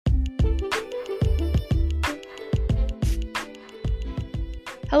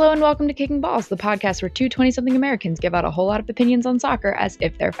Hello and welcome to Kicking Balls, the podcast where two 20-something Americans give out a whole lot of opinions on soccer as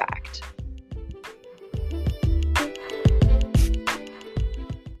if they're fact.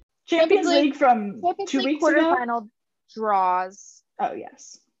 Champions League from Champions 2 League weeks ago? quarterfinal draws Oh,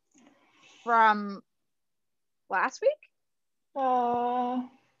 yes. from last week?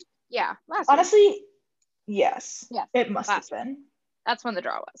 Yeah, last week. Honestly, yes. Yes, It must have last been. That's when the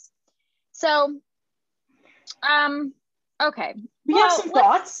draw was. So, okay. We have some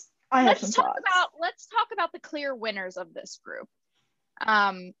thoughts. I have some thoughts. Let's talk about the clear winners of this group,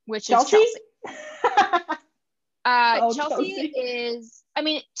 which Chelsea? is Chelsea. Oh, Chelsea is, I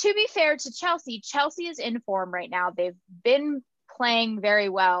mean, to be fair to Chelsea is in form right now. They've been playing very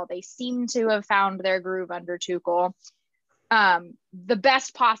well. They seem to have found their groove under Tuchel. The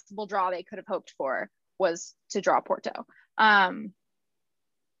best possible draw they could have hoped for was to draw Porto.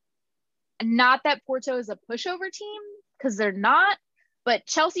 Not that Porto is a pushover team, because they're not, but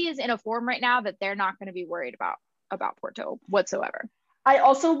Chelsea is in a form right now that they're not going to be worried about Porto whatsoever. I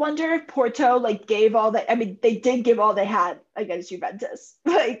also wonder if Porto gave all that. I mean, they did give all they had against Juventus.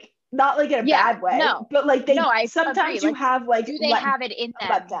 Not in a bad way. No, but I sometimes agree. you have do they have it in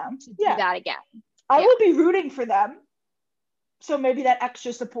them to do that again? I will be rooting for them. So maybe that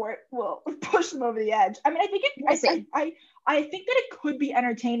extra support will push them over the edge. I mean, I think I think that it could be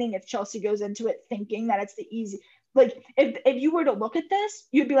entertaining if Chelsea goes into it thinking that it's the easy. If you were to look at this,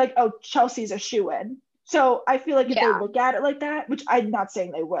 you'd be like, oh, Chelsea's a shoo-in. So I feel like if they look at it like that, which I'm not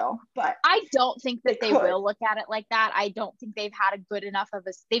saying they will, but I don't think that they will look at it like that. I don't think they've had a good enough of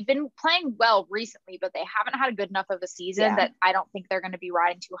they've been playing well recently, but they haven't had a good enough of a season that I don't think they're going to be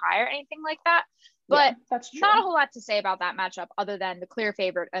riding too high or anything like that. But that's true. Not a whole lot to say about that matchup other than the clear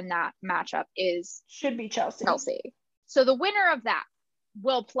favorite in that matchup should be Chelsea. So the winner of that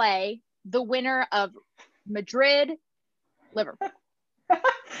will play the winner of Madrid, Liverpool.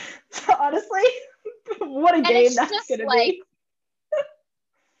 So honestly, what a game that's going to be.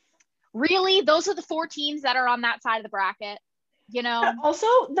 Really, those are the four teams that are on that side of the bracket, Also,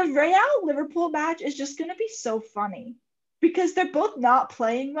 the Real Liverpool match is just going to be so funny because they're both not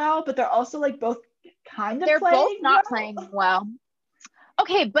playing well, but they're also both kind of they're playing both not playing well.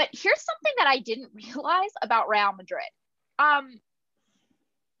 Okay, but here's something that I didn't realize about Real Madrid.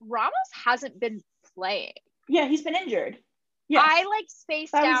 Ramos hasn't been playing. Yeah, he's been injured. Yes. I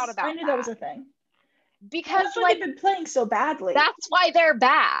spaced out about that. I knew that was a thing. Because they've been playing so badly. That's why they're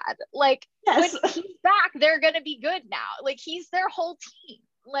bad. Yes. When he's back, they're gonna be good now. He's their whole team.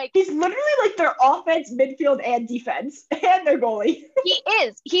 He's literally their offense, midfield, and defense, and their goalie. He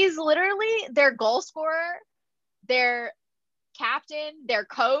is. He's literally their goal scorer, their captain, their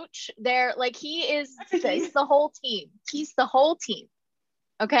coach. He's the whole team. He's the whole team.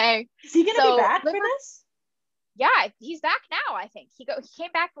 Okay. Is he gonna be back for this? Yeah, he's back now. I think he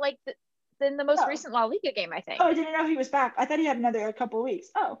came back in the most recent La Liga game. I think. Oh, I didn't know he was back. I thought he had another couple of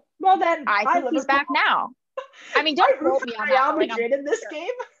weeks. Oh, well then. I think he's back now. I mean, don't root me on Real Madrid in this game.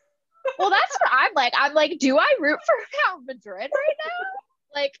 Well, that's what I'm like. I'm like, do I root for Real Madrid right now?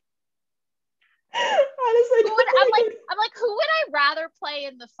 Honestly, I'm like, who would I rather play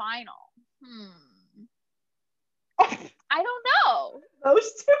in the final? I don't know.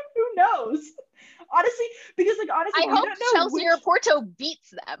 Those two, who knows? Honestly, because I hope Chelsea or Porto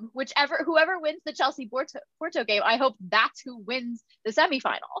beats them. Whoever wins the Chelsea Porto game, I hope that's who wins the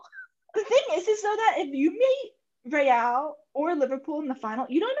semifinal. The thing is though that if you meet Real or Liverpool in the final,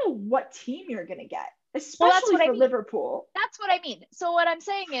 you don't know what team you're gonna get, especially for Liverpool. That's what I mean. So what I'm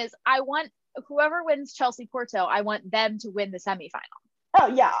saying is, I want whoever wins Chelsea Porto, I want them to win the semifinal. Oh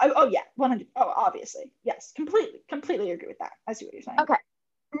yeah. 100. Oh, obviously, yes. Completely agree with that. I see what you're saying. Okay.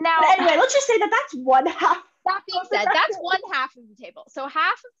 Now, but anyway, let's just say that's one half. That being said, that's one half of the table. So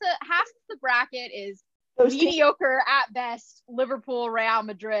half of the bracket is mediocre at best: Liverpool, Real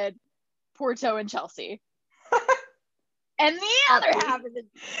Madrid, Porto, and Chelsea. And the other half of the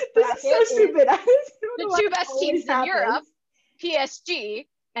bracket is so stupid. The two best teams in Europe, PSG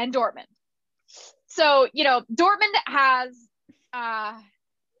and Dortmund. So Dortmund has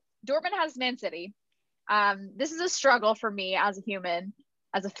Man City. This is a struggle for me as a human,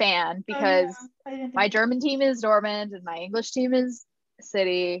 as a fan, because my German team is Dortmund and my English team is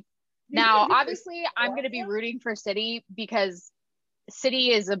City. Now, obviously, I'm going to be rooting for City because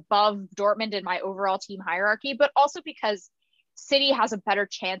City is above Dortmund in my overall team hierarchy, but also because City has a better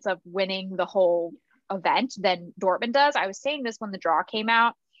chance of winning the whole event than Dortmund does. I was saying this when the draw came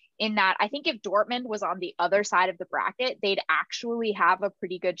out, in that I think if Dortmund was on the other side of the bracket, they'd actually have a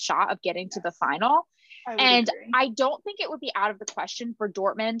pretty good shot of getting to the final. And agree. I don't think it would be out of the question for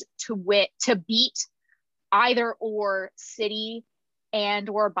Dortmund to beat either or City and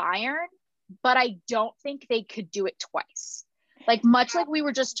or Bayern, but I don't think they could do it twice. Like much like we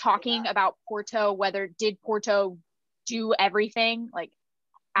were just talking about Porto, did Porto do everything like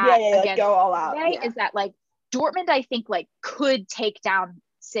like go all out? Is that like Dortmund, I think like could take down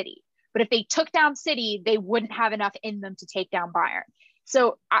City, but if they took down City, they wouldn't have enough in them to take down Bayern.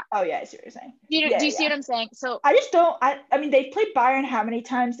 So I see what you're saying. Do you see what I'm saying? So I just don't. I mean, they've played Bayern how many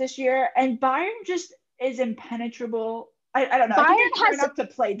times this year, and Bayern just is impenetrable. I don't know. Bayern has up to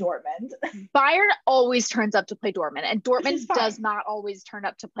play Dortmund. Bayern always turns up to play Dortmund, and Dortmund does not always turn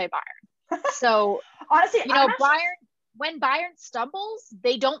up to play Bayern. So honestly, Bayern, when Bayern stumbles,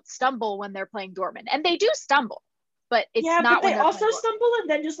 they don't stumble when they're playing Dortmund, and they do stumble, but it's not. But they also stumble and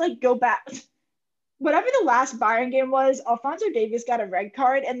then just like go back. Whatever the last Bayern game was, Alphonso Davies got a red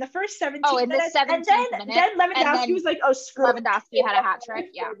card in the first 17 minutes. And then Lewandowski was like, oh, screw it. Lewandowski had a hat trick.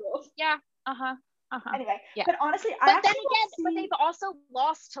 Yeah. Anyway, yeah. But honestly, but they've also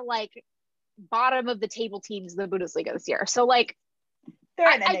lost to like bottom of the table teams in the Bundesliga this year. So like, they're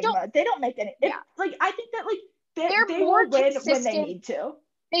an enigma. They don't make any. Like I think that like they will win when they need to.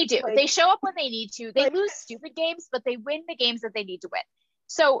 They do. Like, they show up when they need to. They lose stupid games, but they win the games that they need to win.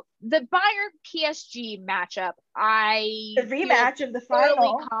 So the Bayern PSG matchup, the rematch of the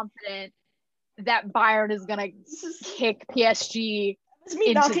final, confident that Bayern is gonna kick PSG. It's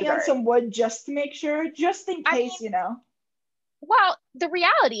me knocking on some wood just to make sure, just in case, you know. Well, the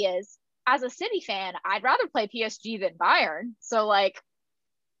reality is, as a City fan, I'd rather play PSG than Bayern. So like,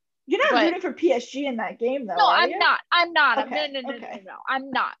 you're not rooting for PSG in that game, though. No, I'm not. Okay. No. I'm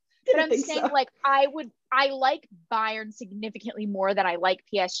not. But I'm saying like I like Bayern significantly more than I like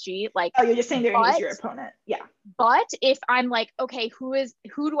PSG. Like, you're just saying they're an easier opponent. Yeah. But if I'm like, okay, who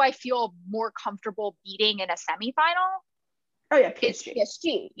do I feel more comfortable beating in a semifinal? Oh yeah, PSG. It's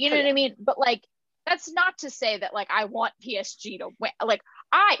PSG. You know what I mean? But like, that's not to say that like I want PSG to win. Like,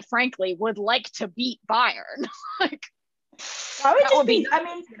 I frankly would like to beat Bayern. Like, I mean,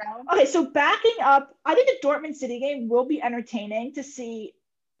 okay, so backing up, I think the Dortmund City game will be entertaining to see.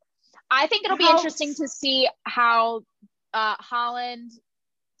 I think it'll be interesting to see how the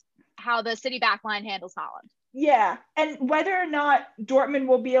City backline handles Haaland. Yeah, and whether or not Dortmund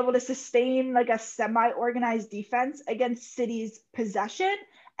will be able to sustain like a semi-organized defense against City's possession,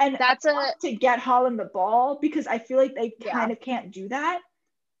 and to get Haaland the ball, because I feel like they kind of can't do that.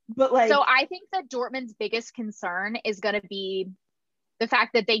 But like, so I think that Dortmund's biggest concern is going to be the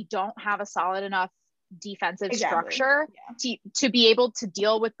fact that they don't have a solid enough defensive structure to be able to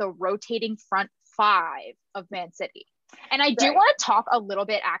deal with the rotating front five of Man City. And I do want to talk a little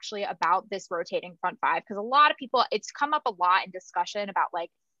bit actually about this rotating front five, because a lot of people, it's come up a lot in discussion about like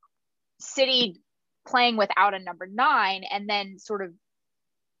City playing without a number 9, and then sort of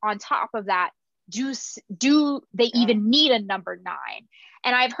on top of that, do they even need a number 9?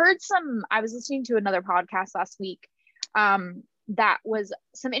 And I've heard I was listening to another podcast last week that was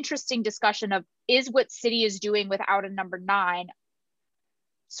some interesting discussion of, is what City is doing without a number 9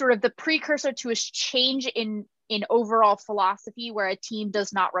 sort of the precursor to a change in overall philosophy where a team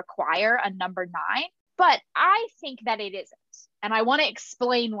does not require a number 9? But I think that it isn't. And I want to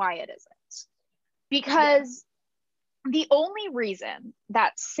explain why it isn't. Because the only reason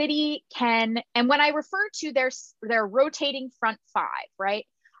that City can, and when I refer to their rotating front 5, right,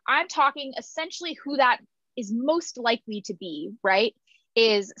 I'm talking essentially who that is most likely to be, right,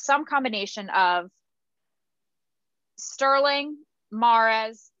 is some combination of Sterling,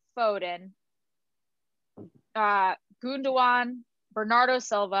 Mahrez, Foden, Gundogan, Bernardo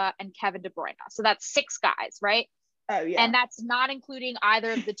Silva, and Kevin De Bruyne. So that's 6 guys, right? Oh yeah. And that's not including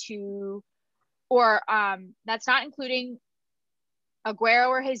either of the two, or that's not including Aguero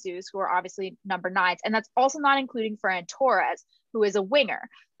or Jesus, who are obviously number 9s, and that's also not including Ferran Torres, who is a winger.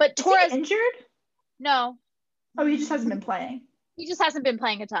 But is Torres he injured? No. Oh, he just hasn't been playing. He just hasn't been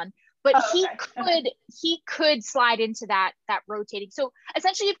playing a ton. But he could slide into that rotating. So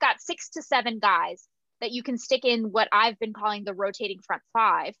essentially you've got 6 to 7 guys that you can stick in what I've been calling the rotating front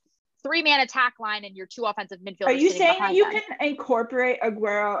 5, 3-man attack line, and your 2 offensive midfielders. Are you saying that you can incorporate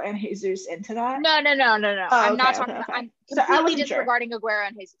Aguero and Jesus into that? No. I'm not talking about, I'm completely disregarding Aguero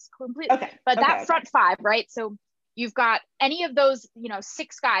and Jesus completely. But that front 5, right? So you've got any of those,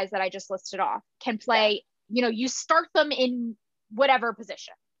 6 guys that I just listed off can play, you start them in whatever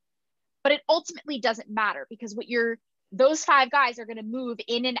position, but it ultimately doesn't matter, because those 5 guys are going to move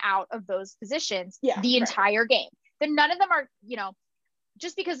in and out of those positions the entire game. Then none of them are,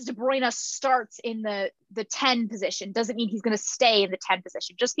 just because De Bruyne starts in the 10 position doesn't mean he's going to stay in the 10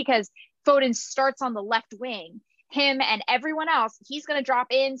 position. Just because Foden starts on the left wing, him and everyone else, he's going to drop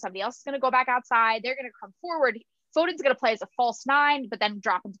in, somebody else is going to go back outside, they're going to come forward. Foden's going to play as a false 9, but then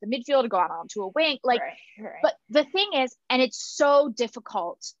drop into the midfield to go out onto a wing. Like, right. But the thing is, and it's so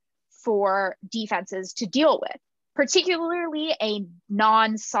difficult for defenses to deal with, particularly a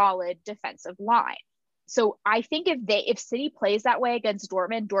non-solid defensive line. So I think if City plays that way against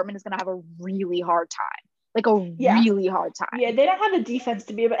Dortmund is going to have a really hard time. Like really hard time. Yeah, they don't have a defense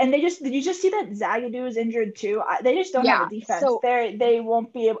to be able, and did you just see that Zagadou is injured too? They just don't have a defense. So, they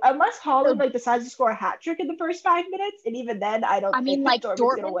won't be able, unless Haaland decides to score a hat trick in the first 5 minutes, and even then, I think Dortmund's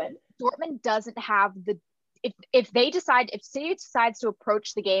gonna win. Dortmund doesn't have the if City decides to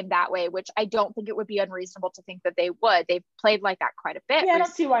approach the game that way, which I don't think it would be unreasonable to think that they would. They've played like that quite a bit. Yeah, I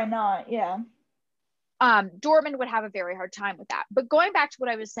don't see why not. Yeah. Dortmund would have a very hard time with that. But going back to what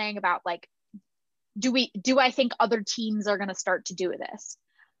I was saying about like, do I think other teams are going to start to do this?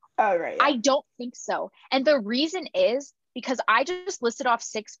 Oh, right. Yeah. I don't think so. And the reason is because I just listed off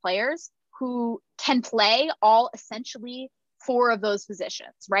 6 players who can play all essentially 4 of those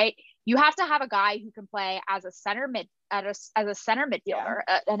positions, right? You have to have a guy who can play as a center midfielder,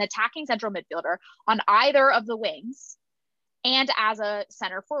 an attacking central midfielder on either of the wings, and as a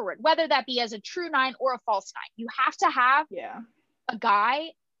center forward, whether that be as a true 9 or a false 9. You have to have a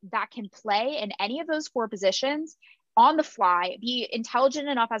guy that can play in any of those 4 positions on the fly, be intelligent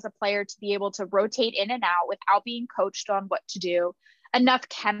enough as a player to be able to rotate in and out without being coached on what to do, enough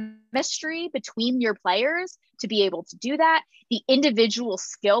chemistry between your players to be able to do that, the individual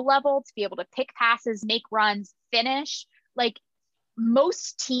skill level to be able to pick passes, make runs, finish. Like,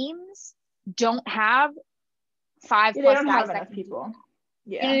 most teams don't have 5+ they don't guys have enough people.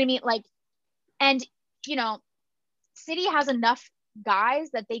 Yeah. You know what I mean? Like, and City has enough guys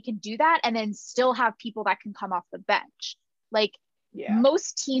that they can do that and then still have people that can come off the bench. Like,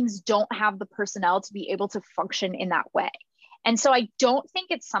 most teams don't have the personnel to be able to function in that way. And so I don't think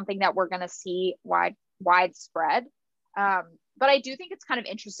it's something that we're going to see widespread. But I do think it's kind of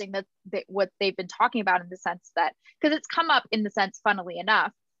interesting that what they've been talking about in the sense that, because it's come up in the sense, funnily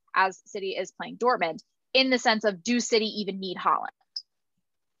enough, as City is playing Dortmund, in the sense of, do City even need Haaland?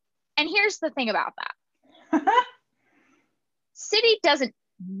 And here's the thing about that. City doesn't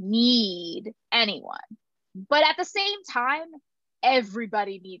need anyone, but at the same time,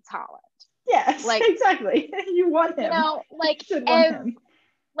 everybody needs Haaland. Yes, like, exactly. You want him.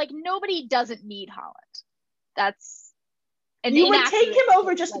 Like nobody doesn't need Haaland. That's you would take him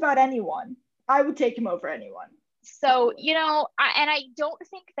over just about anyone. I would take him over anyone. So I don't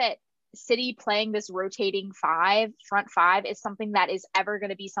think that City playing this rotating front five is something that is ever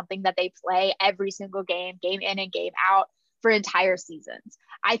going to be something that they play every single game in and game out for entire seasons.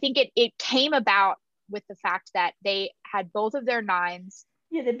 I think it came about with the fact that they had both of their 9s.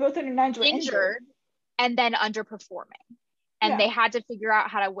 Yeah, they both of their 9s were injured and then underperforming. And they had to figure out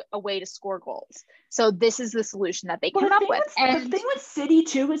a way to score goals. So this is the solution that they came up with. And the thing with City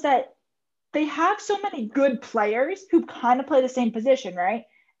too is that they have so many good players who kind of play the same position, right?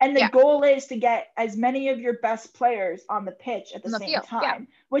 And the goal is to get as many of your best players on the pitch at the same time,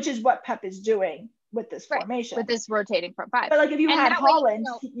 which is what Pep is doing with this formation. With this rotating front 5. But like, if you had Haaland,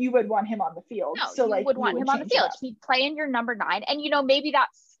 you would want him on the field. No, so you would want him on the field. He'd play in your number 9. And maybe that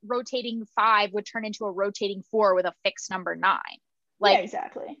rotating 5 would turn into a rotating 4 with a fixed number 9. Like,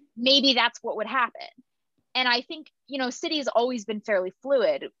 exactly. Maybe that's what would happen. And I think, City has always been fairly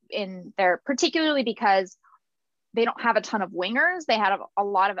fluid in their, particularly because they don't have a ton of wingers. They have a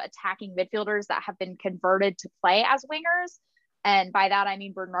lot of attacking midfielders that have been converted to play as wingers. And by that, I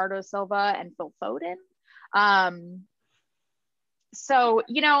mean Bernardo Silva and Phil Foden. So,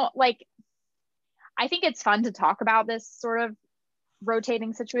 I think it's fun to talk about this sort of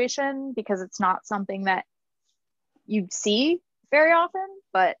rotating situation because it's not something that you see very often,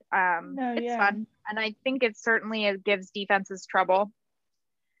 but it's fun. And I think it gives defenses trouble.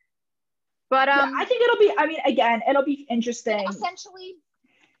 But I think it'll be interesting. Essentially,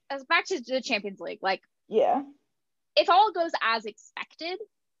 as back to the Champions League, if all goes as expected,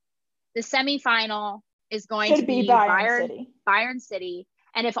 the semifinal is going to be Bayern City.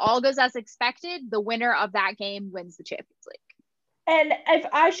 And if all goes as expected, the winner of that game wins the Champions League. And if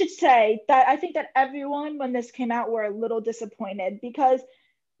I should say that, I think that everyone, when this came out, were a little disappointed because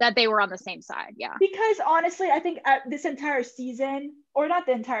that they were on the same side. Yeah. Because honestly, I think this entire season, or not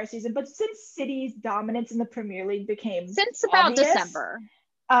the entire season, but since City's dominance in the Premier League became since about obvious, December,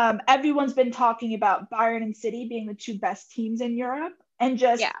 everyone's been talking about Bayern and City being the 2 best teams in Europe, and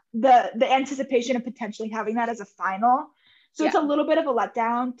just the anticipation of potentially having that as a final. So it's a little bit of a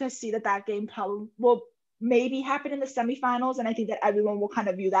letdown to see that game probably will maybe happen in the semifinals. And I think that everyone will kind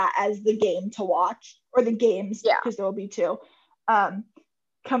of view that as the game to watch, or the games, because there will be 2.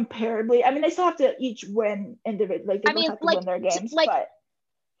 comparably. I mean, they still have to each win individually. Like they both have to win their games, but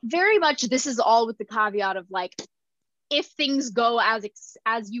very much this is all with the caveat of like, if things go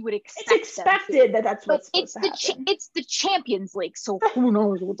as you would expect, it's expected that's what's supposed to happen. It's the Champions League, so who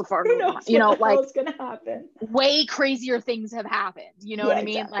knows what the fuck is going to happen. Way crazier things have happened. You know what I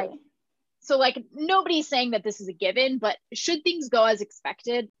mean? Exactly. Like, so like nobody's saying that this is a given, but should things go as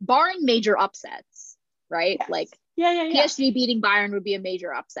expected, barring major upsets, right? Yes. Like, PSG beating Bayern would be a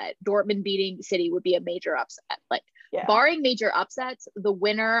major upset. Dortmund beating City would be a major upset. Like, barring major upsets, the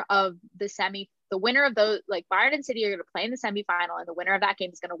winner of those, like Bayern and City are going to play in the semifinal, and the winner of that game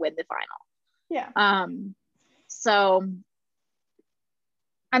is going to win the final. Yeah. So,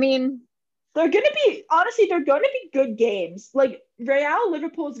 I mean, they're going to be good games. Like Real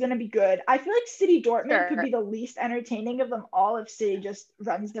Liverpool is going to be good. I feel like City Dortmund could be the least entertaining of them all if City just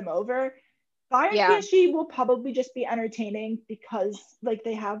runs them over. Bayern PSG will probably just be entertaining because like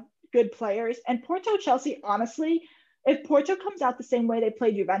they have good players. And Porto Chelsea, honestly, if Porto comes out the same way they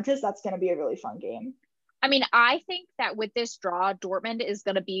played Juventus, that's going to be a really fun game. I mean, I think that with this draw, Dortmund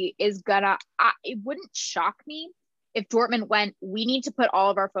it wouldn't shock me if Dortmund went, we need to put all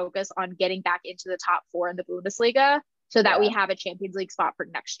of our focus on getting back into the top 4 in the Bundesliga so that we have a Champions League spot for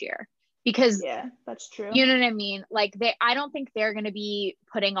next year. Because that's true. You know what I mean? Like I don't think they're going to be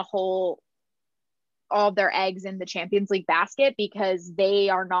putting all of their eggs in the Champions League basket because they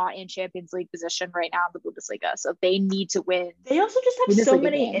are not in Champions League position right now in the Bundesliga. So they need to win. They also just have so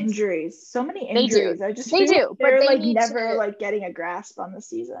many injuries. So many injuries. They do. They're like never like getting a grasp on the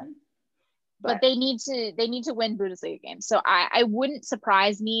season. But they need to win Bundesliga games. So I wouldn't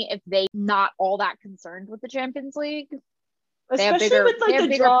surprise me if they not all that concerned with the Champions League. Especially with like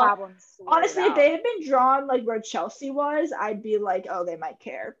the draw. Honestly, if they had been drawn like where Chelsea was, I'd be like, oh, they might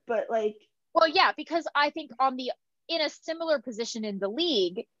care. But like, well, yeah, because I think in a similar position in the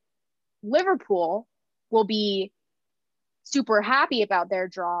league, Liverpool will be super happy about their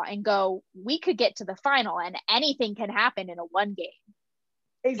draw and go, we could get to the final and anything can happen in a one game.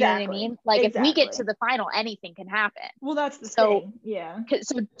 Exactly. You know what I mean? Like if we get to the final, anything can happen. Well, that's the thing. Yeah.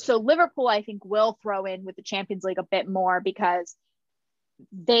 So Liverpool, I think, will throw in with the Champions League a bit more because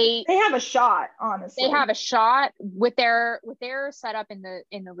they have a shot. Honestly, they have a shot with their setup in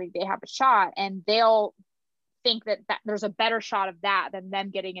the league. They have a shot, and they'll think that there's a better shot of that than them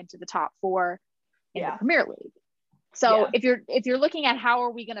getting into the top 4 in the Premier League. So if you're looking at how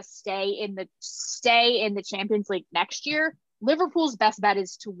are we going to stay in the Champions League next year, Liverpool's best bet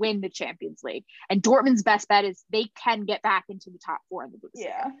is to win the Champions League, and Dortmund's best bet is they can get back into the top 4 in the Bundesliga.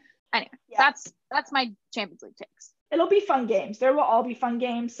 Yeah. Anyway, that's my Champions League takes. It'll be fun games. There will all be fun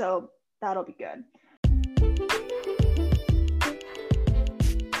games, so that'll be good.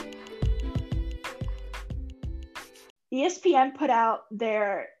 ESPN put out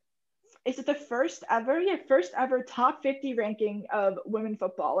is it the first ever top 50 ranking of women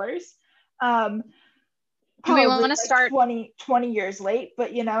footballers. Do we want to start 20 years late,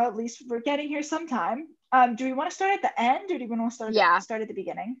 but at least we're getting here sometime. Do we want to start at the end or do we want to start at the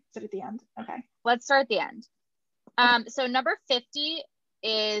beginning? Start at the end. Okay. Let's start at the end. So number 50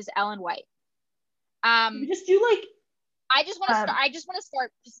 is Ellen White. We just do like I just want to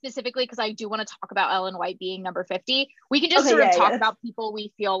start specifically because I do want to talk about Ellen White being number 50. We can just talk about people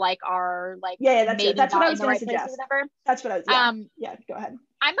we feel like are like that's what I was going to suggest. That's what I was go ahead.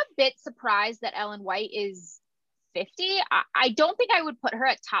 I'm a bit surprised that Ellen White is 50. I don't think I would put her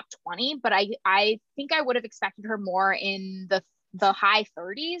at top 20, but I think I would have expected her more in the high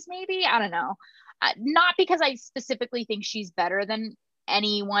 30s maybe. I don't know. Not because I specifically think she's better than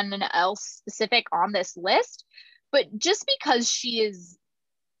anyone else specific on this list, but just because she is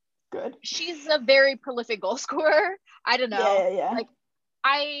good. She's a very prolific goal scorer. I don't know. Yeah. Like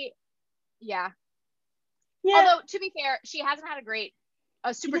Although to be fair, she hasn't had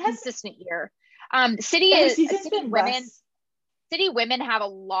a super consistent year. City women have a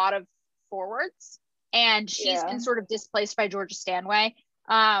lot of forwards, and she's been sort of displaced by Georgia Stanway,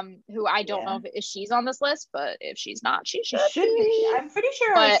 who I don't know if she's on this list, but if she's not, she should be. I'm pretty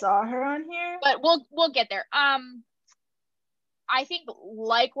sure I saw her on here. But we'll get there. I think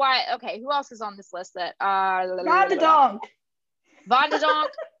likewise. Okay, who else is on this list? That Van de Donk. Van de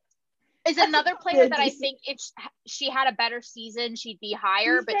Donk is another player that I think if she had a better season, she'd be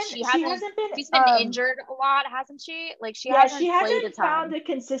higher. She's been injured a lot, hasn't she? Like she hasn't found a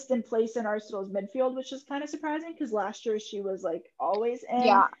consistent place in Arsenal's midfield, which is kind of surprising because last year she was like always in.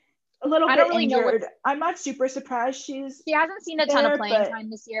 Yeah. A little bit really injured. I'm not super surprised she hasn't seen a ton of playing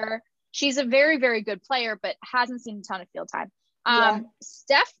time this year. She's a very, very good player, but hasn't seen a ton of field time.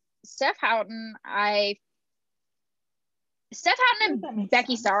 Steph Houghton, Steph Houghton and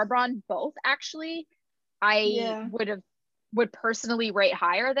Becky Sauerbrunn both actually, would personally rate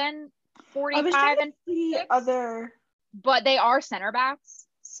higher than 45 and the other, but they are center backs,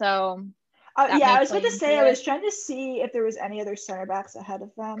 so I was about to say I was trying to see if there was any other center backs ahead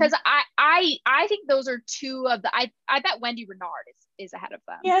of them, because I think those are two of the I bet Wendy Renard is ahead of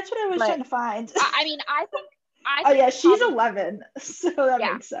them. Yeah, that's what I was trying to find. I think she's 11, so that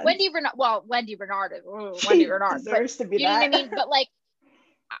makes sense. Wendy Renard deserves to be you know what I mean, but like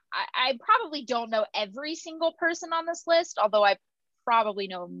I probably don't know every single person on this list, although I probably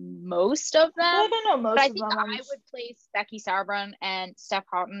know most of them. I don't know most but of I think them. I would place Becky Sauerbrunn and Steph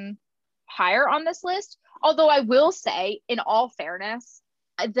Houghton higher on this list. Although I will say, in all fairness,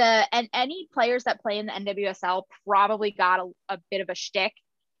 any players that play in the NWSL probably got a bit of a shtick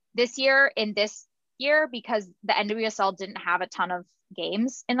this year because the NWSL didn't have a ton of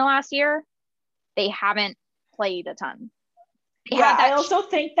games in the last year. They haven't played a ton. I also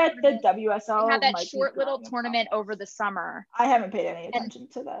think that the WSL had that short little tournament over the summer. I haven't paid any attention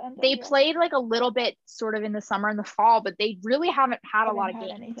to that. They played like a little bit sort of in the summer and the fall, but they really haven't had a lot of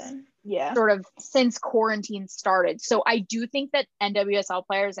games. Anything. Sort of since quarantine started. So I do think that NWSL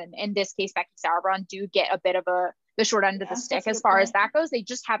players, and in this case Becky Sauerbrunn, do get a bit of the short end of the stick as far as that goes. They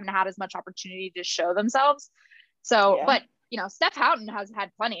just haven't had as much opportunity to show themselves. So, but Steph Houghton has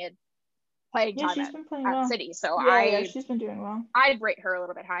had plenty of playing time at City, so she's been doing well. I'd rate her a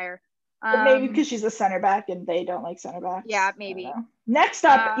little bit higher, but maybe because she's a center back and they don't like center backs. Yeah, maybe. Next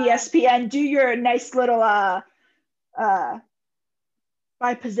up, ESPN, do your nice little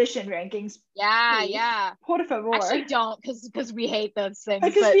by position rankings. Yeah. Por favor. Actually, don't, because we hate those things.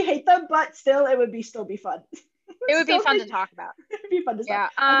 Because we hate them, but still, it would still be fun. It would be fun to talk about. It would be fun to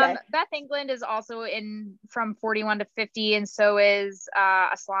talk. Okay. Beth England is also in from 41 to 50, and so is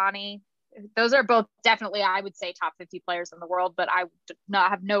Aslani. Those are both definitely, I would say, top 50 players in the world, but I would not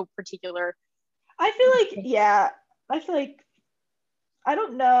have no particular. I feel like I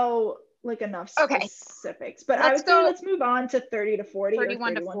don't know like enough specifics, but let's move on to 30 to 40.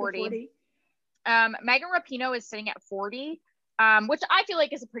 31 to 40. Megan Rapinoe is sitting at 40, which I feel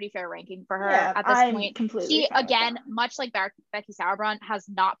like is a pretty fair ranking for her at this point. Completely. She, again, much like Becky Sauerbrunn, has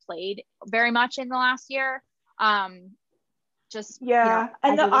not played very much in the last year. I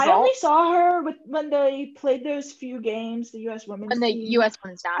only saw her when they played those few games, the U.S. women's team. U.S.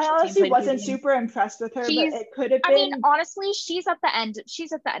 women's national team. I honestly wasn't super impressed with her, but it could have been. I mean, honestly, she's at the end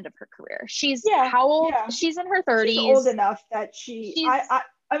of her career. She's how old? Yeah. She's in her 30s. She's old enough that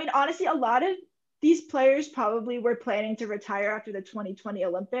I mean, honestly, a lot of these players probably were planning to retire after the 2020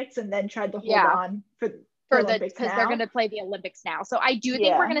 Olympics and then tried to hold on for the Olympics because they're going to play the Olympics now. So I do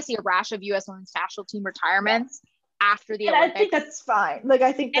think we're going to see a rash of U.S. women's national team retirements. After the Olympics. I think that's fine.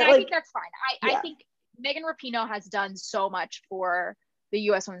 I think that's fine. I think Megan Rapinoe has done so much for the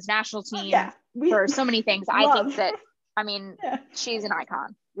U.S. women's national team for so many things. I think that, she's an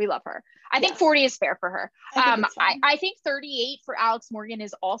icon. We love her. I think 40 is fair for her. I think 38 for Alex Morgan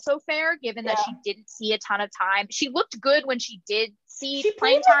is also fair, given that she didn't see a ton of time. She looked good when she did see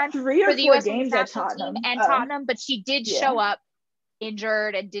playing time for the U.S. women's national team and Tottenham, but she did show up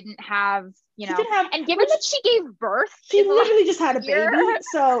injured and didn't have, and given that she gave birth, she literally just had a baby,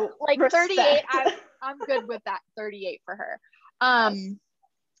 so 38, I'm good with that. 38 for her.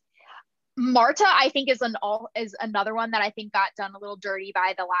 Marta, I think, is another one that I think got done a little dirty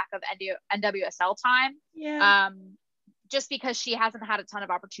by the lack of NWSL time. Just because she hasn't had a ton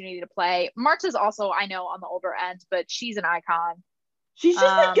of opportunity to play. Marta's also, I know, on the older end, but she's an icon. She's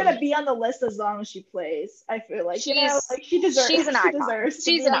just gonna be on the list as long as she plays. I feel like she deserves. She's an icon.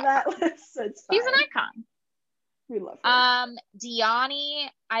 She's an icon. She's an icon. We love her. Diani,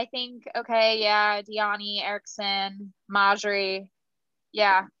 I think. Diani, Erickson, Marjorie.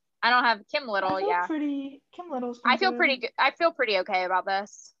 Yeah, I don't have Kim Little. Kim Little's. I feel pretty good. I feel pretty okay about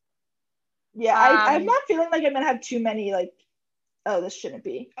this. Yeah, I'm not feeling like I'm gonna have too many this shouldn't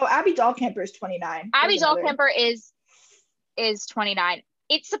be. Abby Dahlkemper is 29. Abby Dahlkemper is 29.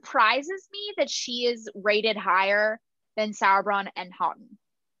 It surprises me that she is rated higher than Sauerbrunn and Houghton.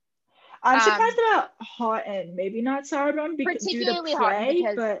 I'm surprised about Houghton, maybe not Sauerbrunn, particularly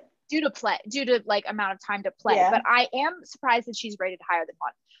Houghton, due to amount of time to play. But I am surprised that she's rated higher than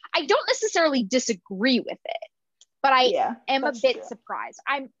Houghton. I don't necessarily disagree with it, but I am a bit surprised.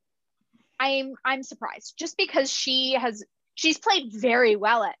 I'm surprised just because she's played very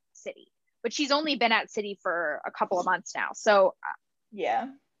well at City. But she's only been at City for a couple of months now. So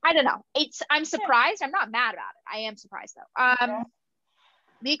I don't know. I'm surprised. I'm not mad about it. I am surprised though.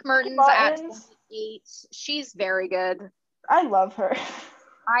 Leek Mertens at 28. She's very good. I love her.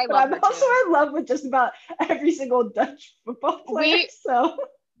 I but love I'm her also too. in love with just about every single Dutch football player.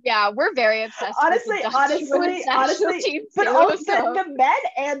 Yeah, we're very obsessed honestly, with the Dutch women's national team but too, also so. the men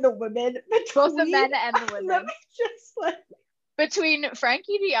and the women. Both the men and the women. Let me just like between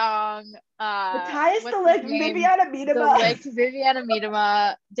Frankie de Jong, Matthijs de Ligt, Vivianne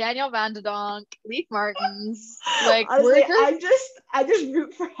Miedema, Daniel Van de Donk, Leaf Martins. Like, honestly, I just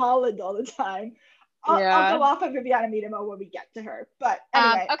root for Holland all the time. I'll go off of Vivianne Miedema when we get to her. But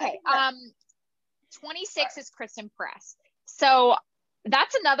anyway. Okay. 26 is Christen Press. So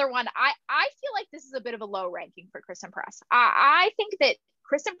that's another one. I feel like this is a bit of a low ranking for Christen Press. I think that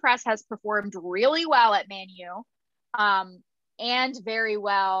Christen Press has performed really well at Man U, and very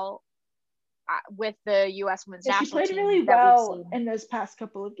well with the U.S. Women's National Team. She played really well in those past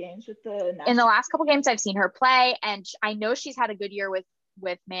couple of games with the national. In the last couple of games I've seen her play, and I know she's had a good year with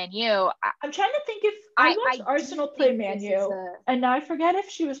Man U. I'm trying to think if I watched Arsenal play Man U, and now I forget if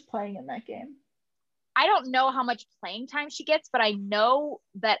she was playing in that game. I don't know how much playing time she gets, but I know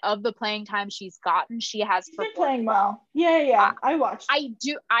that of the playing time she's gotten, she's been playing well. Yeah. I watched. I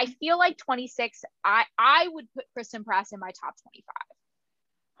feel like 26. I would put Christen Press in my top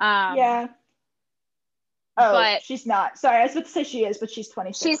 25. Yeah. Oh, but she's not. Sorry, I was about to say she is, but she's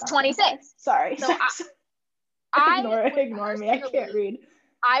 26. She's 26. Sorry. So ignore me. I can't read.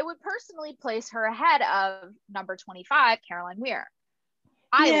 I would personally place her ahead of number 25, Caroline Weir.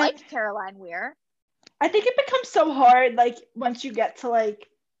 I liked Caroline Weir. I think it becomes so hard, like, once you get to, like,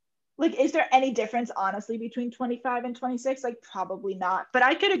 is there any difference, honestly, between 25 and 26? Like, probably not. But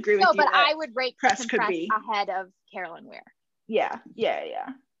I could agree with you. No, but I would rate Press ahead of Caroline Weir. Yeah.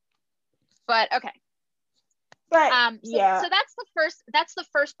 But, okay. But, so that's the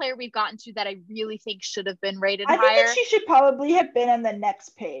first player we've gotten to that I really think should have been rated higher. I think that she should probably have been on the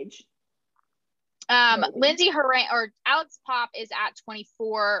next page. Lindsay Horan or Alex Pop is at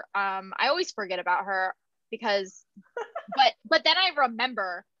 24. I always forget about her because, but then I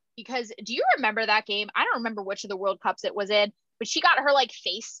remember, because do you remember that game? I don't remember which of the World Cups it was in, but she got her like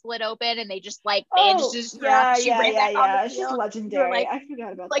face split open and they just like bandaged her up. She ran back on the field. She's legendary. Like, I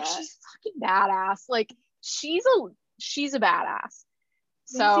forgot about that. Like, she's fucking badass. Like, she's a badass.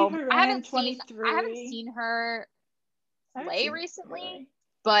 So I haven't seen her play recently,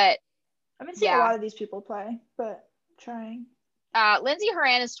 but I've been seeing a lot of these people play, but trying. Lindsay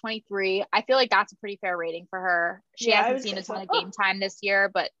Horan is 23. I feel like that's a pretty fair rating for her. She hasn't seen a ton of game time this year,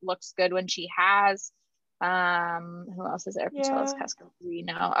 but looks good when she has. Who else is there? Patelis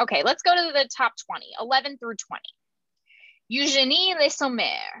Cascarino. Okay, let's go to the top 20, 11 through 20. Eugénie Le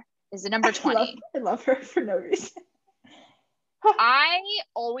Sommer is the number 20. I love her for no reason. I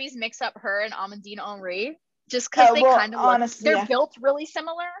always mix up her and Amandine Henry just because they kind of they're built really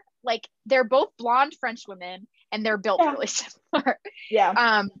similar. Like, they're both blonde French women and they're built really similar.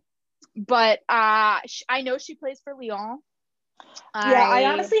 Yeah. But I know she plays for Lyon. I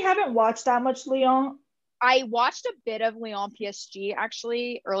honestly haven't watched that much Lyon. I watched a bit of Lyon PSG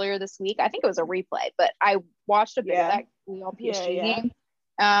actually earlier this week. I think it was a replay, but I watched a bit of that Lyon PSG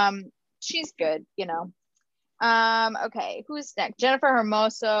game. She's good, you know. Okay, who's next? Jennifer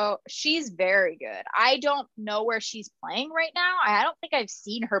Hermoso. She's very good. I don't know where she's playing right now. I don't think I've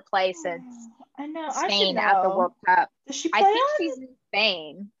seen her play since Spain at the World Cup. Does she play I think she's in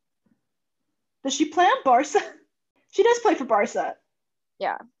Spain. Does she play on Barca? She does play for Barca.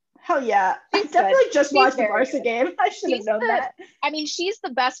 Yeah. Hell yeah. I definitely just watched the Barca game. I should have known that. I mean, she's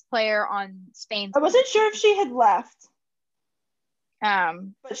the best player on Spain's. I wasn't sure if she had left.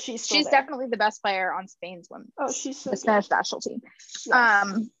 But she's definitely the best player on Spain's women. Oh, she's the Spanish national team.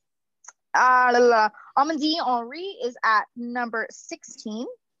 Yes. Amandine Henry is at number 16.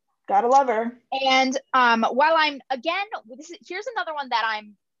 Gotta love her. And while here's another one that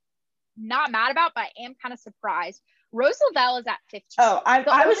I'm not mad about, but I am kind of surprised. Rose Lavelle is at 15. Oh, that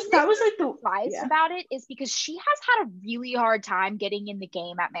was like the surprise about it is because she has had a really hard time getting in the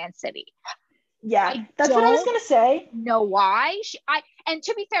game at Man City. Yeah, that's what I was gonna say. Know why? And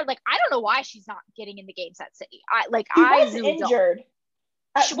to be fair, like, I don't know why she's not getting in the games at City. She was injured.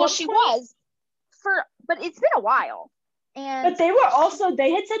 She was but it's been a while. But they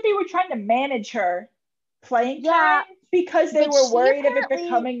had said they were trying to manage her playing time because they were worried of it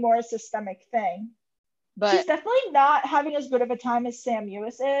becoming more a systemic thing. But she's definitely not having as good of a time as Sam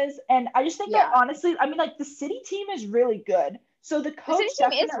Ewis is, and I just think that honestly, I mean, like, the City team is really good. So the coach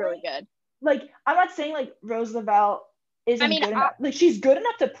team is really good. Like, I'm not saying like Rose Lavelle isn't good enough. Like, she's good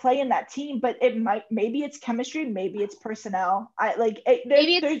enough to play in that team, but maybe it's chemistry, maybe it's personnel. Maybe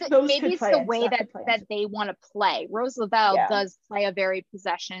it's the way that they want to play. Rose Lavelle does play a very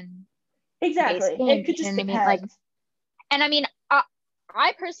possession. Exactly. It could just depend.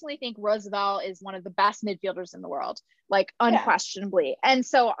 I personally think Roosevelt is one of the best midfielders in the world, like unquestionably. Yeah. And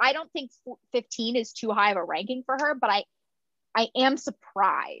so I don't think 15 is too high of a ranking for her, but I am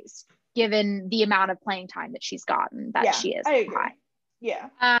surprised given the amount of playing time that she's gotten that she is high. Yeah.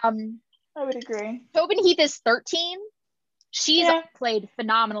 I would agree. Tobin Heath is 13. She's played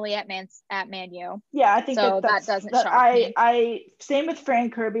phenomenally at Man U. Yeah, I think so that doesn't shock me. I same with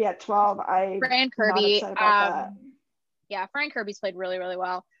Fran Kirby at 12. Fran Kirby, yeah, Fran Kirby's played really, really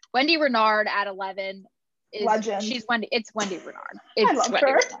well. Wendy Renard at 11 is legend. She's Wendy. It's Wendy Renard. It's I love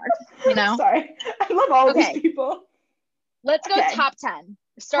Wendy her. Renard, you know. Sorry, I love all these people. Let's go top 10.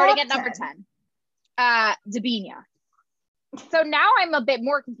 Starting at number 10. Debinha. So now I'm a bit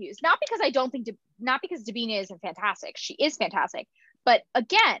more confused. Not because Debinha isn't fantastic. She is fantastic. But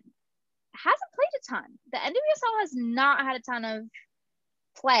again, hasn't played a ton. The NWSL has not had a ton of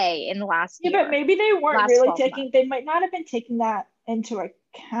play in the last year. Yeah, but maybe they weren't really they might not have been taking that into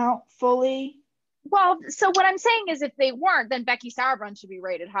account fully. Well, so what I'm saying is if they weren't, then Becky Sauerbrunn should be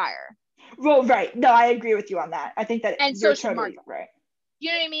rated higher. Well, right. No, I agree with you on that. I think that and you're so totally right.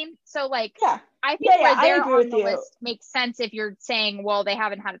 You know what I mean? So like, I think where they're on the list makes sense if you're saying, well, they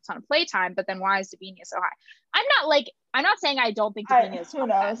haven't had a ton of play time, but then why is Debinha so high? I'm not saying I don't think Debinha is. Who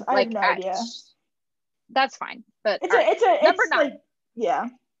knows? I have no idea. That's fine, but it's number 9. Like, yeah.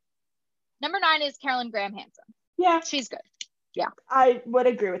 Number 9 is Carolyn Graham-Hansen. Yeah, she's good. Yeah, I would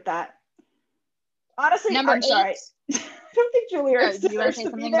agree with that. Honestly, number 8. Sorry. I don't think Julie Ertz deserves to be there. Do you want to say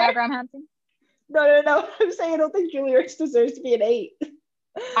something about Graham-Hansen? No. I'm saying I don't think Julie Ertz deserves to be an 8.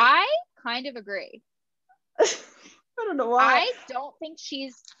 I kind of agree. I don't know why. I don't think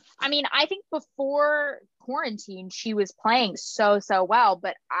I think before quarantine she was playing so well,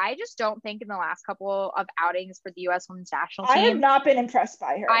 but I just don't think in the last couple of outings for the U.S. women's national team, I have not been impressed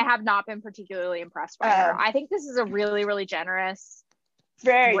by her. I have not been particularly impressed by her. I think this is a really, really generous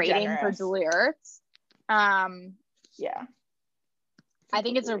rating for Julie Ertz. Yeah. I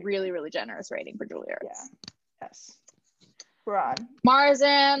think it's a really, really generous rating for Julie Ertz. Yeah. Yes. We're on.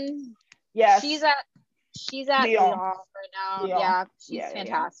 Marzan. Yes. She's at Lyon right now. Lyon. Yeah, she's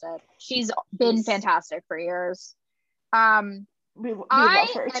fantastic. Yeah. She's been fantastic for years. We love her too. I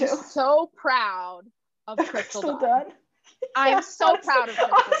am so proud of Crystal Dunn. I'm so proud of her.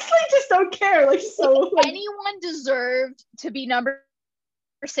 Honestly, just don't care. Like, so if anyone deserved to be number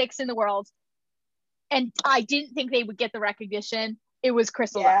 6 in the world, and I didn't think they would get the recognition, it was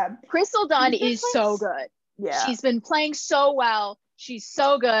Crystal Dunn. Crystal Dunn is so good. Yeah. She's been playing so well. She's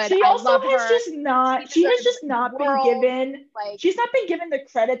so good. She I love her. She has just not been given she's not been given the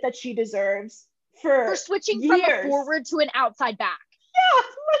credit that she deserves for switching years. From a forward to an outside back. Yeah,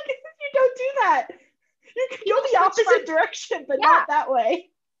 like you don't do that. You can go the opposite direction, but not that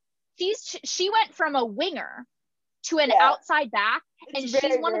way. She went from a winger to an outside back, and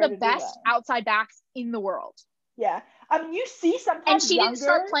she's one of the best outside backs in the world. Yeah. I mean, you see sometimes and she didn't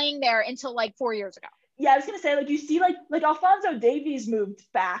start playing there until like 4 years ago. Yeah, I was gonna say, like, you see, like Alphonso Davies moved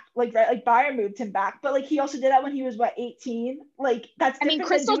back, like Bayern moved him back, but like he also did that when he was 18. Like that's. I mean,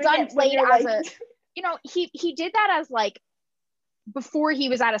 Crystal Dunn played as a, he did that as like before he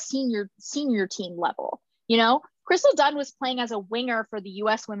was at a senior team level. You know, Crystal Dunn was playing as a winger for the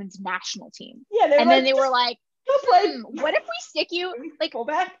U.S. women's national team. Yeah, and then they were like, what if we stick you like go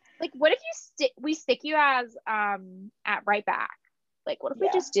back? Like, what if we stick you as at right back? Like, what if we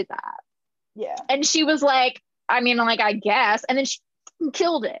just did that? Yeah. And she was like, I guess. And then she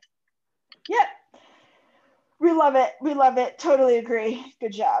killed it. Yeah. We love it. Totally agree.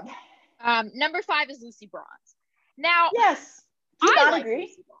 Good job. Number 5 is Lucy Bronze. Now, yes. I agree.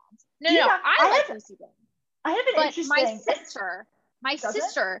 Lucy Bronze. No, I like Lucy Bronze. I have an interesting. My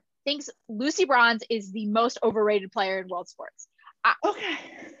sister thinks Lucy Bronze is the most overrated player in world sports. Okay.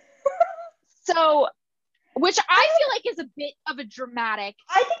 So, which I feel like is a bit of a dramatic.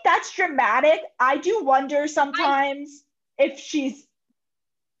 I think that's dramatic. I do wonder sometimes if she's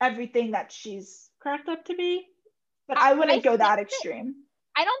everything that she's cracked up to be, but I wouldn't go that extreme.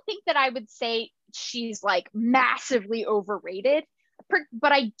 I don't think that I would say she's like massively overrated,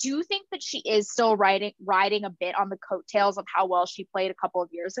 but I do think that she is still riding a bit on the coattails of how well she played a couple of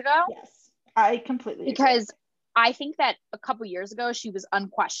years ago. Yes, I completely agree. Because I think that a couple years ago, she was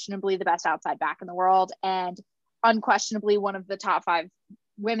unquestionably the best outside back in the world and unquestionably one of the top 5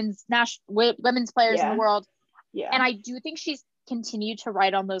 women's players in the world. Yeah. And I do think she's continued to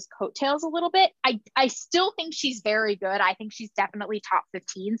ride on those coattails a little bit. I still think she's very good. I think she's definitely top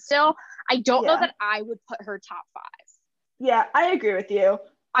 15 still. I don't know that I would put her top 5. Yeah, I agree with you.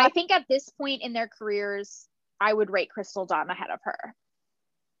 I think at this point in their careers, I would rate Crystal Dunn ahead of her.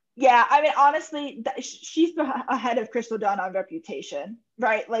 Yeah, I mean, honestly, she's ahead of Crystal Dawn on reputation,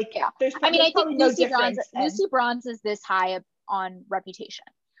 right? Like, yeah. there's I mean, I think no difference. Lucy Bronze is this high up on reputation,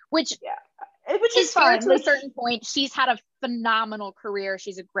 which is fair fine. to a certain point. She's had a phenomenal career.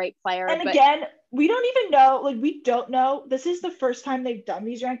 She's a great player. And again, we don't even know, like, we don't know. This is the first time they've done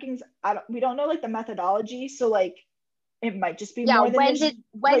these rankings. We don't know, like, the methodology. So, like, it might just be more than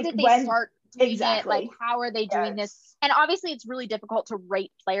when did they start doing it? Like, how are they doing this? And obviously, it's really difficult to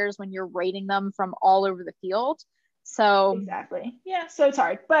rate players when you're rating them from all over the field. So exactly, yeah. So it's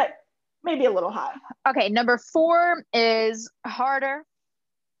hard, but maybe a little high. Okay, number 4 is Harder.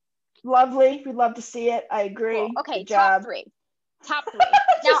 Lovely. We'd love to see it. I agree. Cool. Okay, Good job. Top three.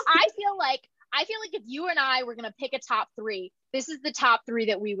 Now, I feel like if you and I were gonna pick a top 3, this is the top 3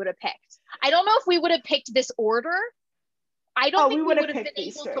 that we would have picked. I don't know if we would have picked this order. I don't think we would have been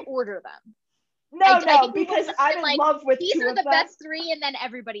able to order them. No, because I'm in love with these are the best 3 and then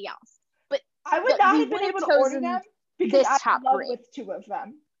everybody else. But I would not have been able to order them because I'm in love with 2 of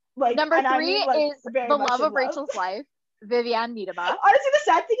them. Like, number 3 is The Love of Rachel's Life, Vivianne Miedema. Honestly, the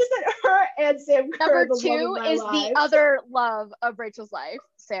sad thing is that her and Sam Kerr. Number 2 is the other love of Rachel's life,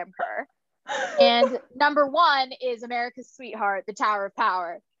 Sam Kerr. And number 1 is America's Sweetheart, The Tower of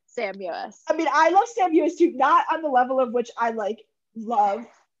Power, Sam Mewis. I mean, I love Sam Mewis too, not on the level of which I love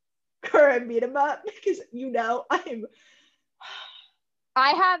Kerr and Miedema, because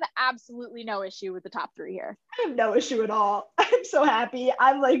I have absolutely no issue with the top 3 here. I have no issue at all. I'm so happy.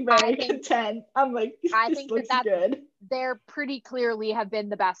 I'm like very content. I'm like, I think looks good. They're pretty clearly have been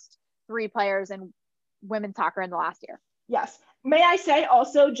the best 3 players in women's soccer in the last year. Yes. May I say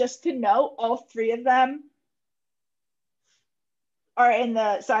also, just to note, all 3 of them are in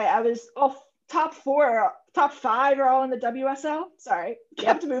the, top 5 are all in the WSL. Sorry,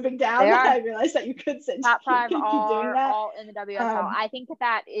 kept moving down. I realized that you could say top 5 are all in the WSL. I think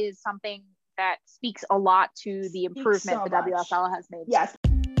that is something that speaks a lot to the improvement the WSL has made. Yes.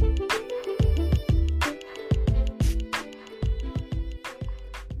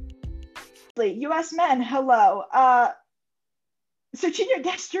 U.S. men, hello. Sergiño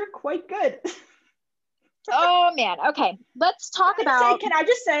Dest, quite good. Oh man. Okay, let's talk about. Can I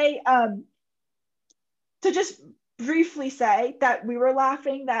just say, to just briefly say that we were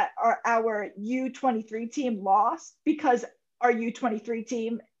laughing that our U23 team lost because our U23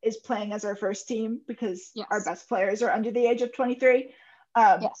 team is playing as our first team because our best players are under the age of 23.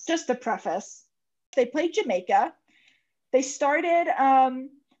 Just to preface, they played Jamaica. They started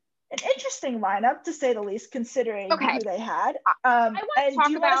an interesting lineup, to say the least, considering who they had. And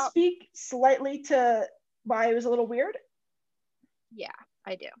do you want to speak slightly to why it was a little weird? Yeah,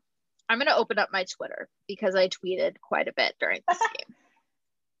 I do. I'm going to open up my Twitter because I tweeted quite a bit during this game.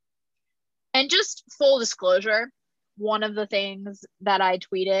 And just full disclosure, one of the things that I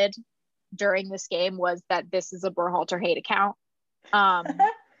tweeted during this game was that this is a Berhalter hate account.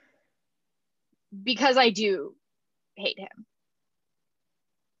 Because I do hate him.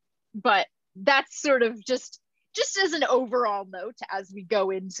 But that's sort of just as an overall note as we go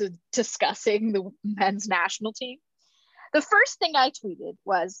into discussing the men's national team. The first thing I tweeted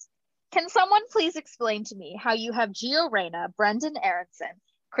was, can someone please explain to me how you have Gio Reyna, Brendan Aronson,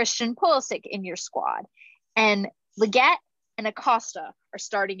 Christian Pulisic in your squad, and Leggett and Acosta are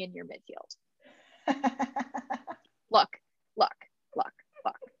starting in your midfield? Look.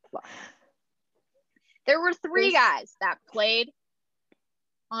 There were 3 guys that played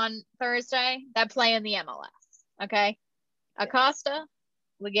on Thursday that play in the MLS, okay? Acosta,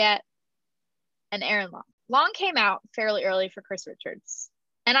 Leggett, and Aaron Long. Long came out fairly early for Chris Richards.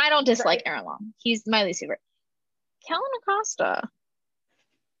 And I don't dislike Aaron Long. He's my least favorite. Kellen Acosta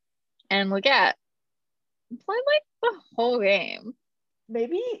and Leggett played like the whole game.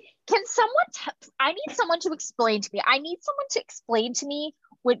 Maybe. Can someone I need someone to explain to me. I need someone to explain to me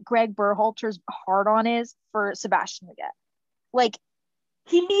what Greg Berhalter's hard on is for Sebastian Leggett. Like,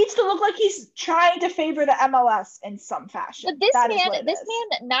 he needs to look like he's trying to favor the MLS in some fashion. But this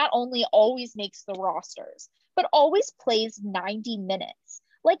man not only always makes the rosters, but always plays 90 minutes.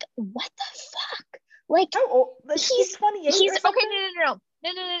 Like, what the fuck? Like, he's 28. He's okay.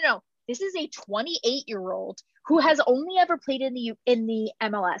 No. This is a 28-year-old who has only ever played in the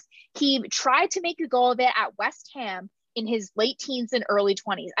MLS. He tried to make a go of it at West Ham in his late teens and early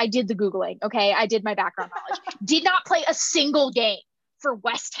 20s. I did the Googling. Okay, I did my background knowledge. Did not play a single game for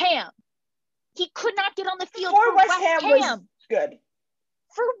West Ham. He could not get on the field for West Ham. Was good.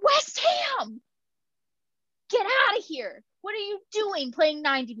 For West Ham. Get out of here. What are you doing playing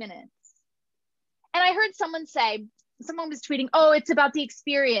 90 minutes? And I heard someone was tweeting, oh, it's about the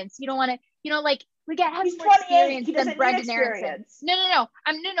experience. You don't want to, like, Leggett has He's more 28. experience He than doesn't need Brendan Aronson. experience. No.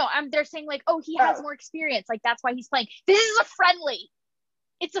 They're saying like, oh, he has more experience. Like that's why he's playing. This is a friendly.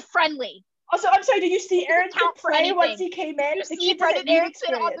 It's a friendly. Also, I'm sorry. Did you see Aronson play once he came in? Did you see Brendan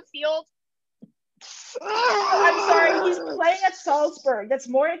Aronson on the field? I'm sorry. He's playing at Salzburg. That's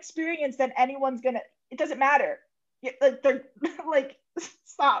more experience than anyone's gonna. It doesn't matter. Like they're like,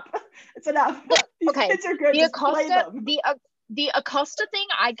 stop. It's enough. These kids are good. Just play them. The Acosta thing,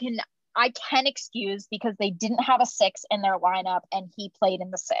 I can excuse because they didn't have a 6 in their lineup and he played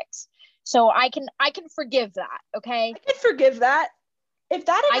in the 6. So I can forgive that, okay? I can forgive that. If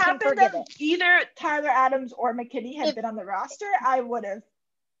that had happened, then either Tyler Adams or McKinney had been on the roster, I would have.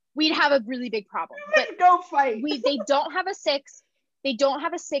 We'd have a really big problem. But go fight. They don't have a 6. They don't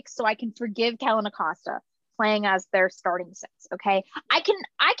have a 6, so I can forgive Kellen Acosta playing as their starting 6, okay? I can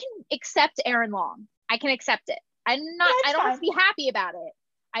accept Aaron Long. I can accept it. I don't have to be happy about it.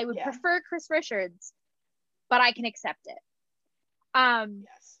 I would prefer Chris Richards, but I can accept it.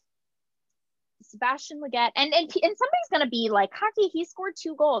 Yes. Sebastian Leggett, and somebody's gonna be like, Hockey, he scored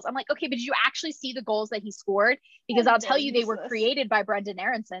 2 goals. I'm like, okay, but did you actually see the goals that he scored? Because I'll tell you, they were created by Brendan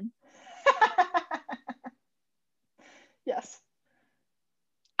Aronson. Yes.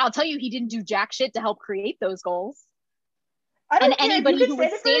 I'll tell you, he didn't do jack shit to help create those goals. And anybody who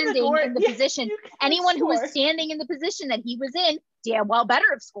was standing in the position, anyone who was standing in the position that he was in, damn well better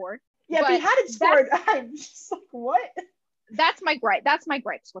have scored. Yeah, but if he hadn't scored, I'm just like, what? That's my gripe. That's my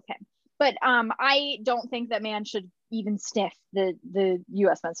gripes with him. But I don't think that man should even sniff the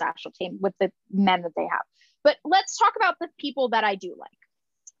U.S. men's national team with the men that they have. But let's talk about the people that I do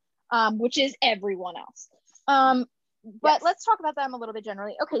like, which is everyone else. But let's talk about them a little bit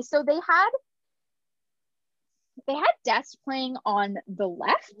generally. Okay, so they had Dest playing on the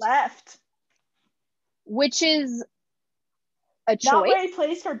left, which is a choice. Not where he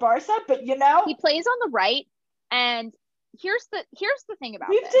plays for Barca, but he plays on the right. And here's the thing about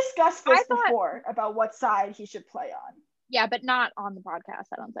we've discussed this before about what side he should play on. Yeah, but not on the podcast,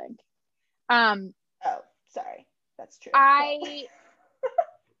 I don't think. Oh, sorry, that's true.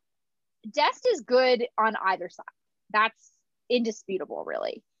 Dest is good on either side. That's indisputable,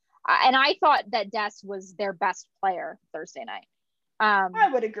 really. And I thought that Dest was their best player Thursday night. I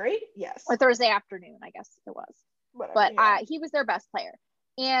would agree. Yes. Or Thursday afternoon, I guess it was. Whatever, but he was their best player.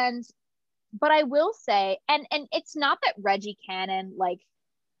 But I will say, and it's not that Reggie Cannon like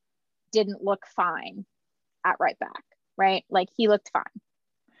didn't look fine at right back, right? Like he looked fine.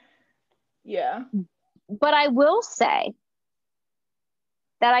 Yeah. But I will say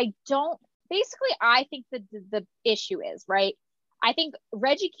that I think that the issue is, right? I think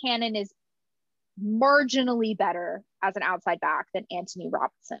Reggie Cannon is marginally better as an outside back than Anthony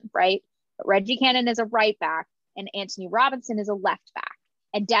Robinson, right? But Reggie Cannon is a right back and Anthony Robinson is a left back,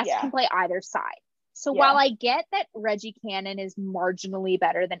 and Dest can play either side. So while I get that Reggie Cannon is marginally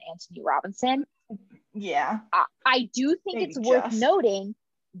better than Anthony Robinson, I do think it's worth noting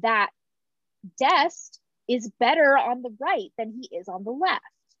that Dest is better on the right than he is on the left.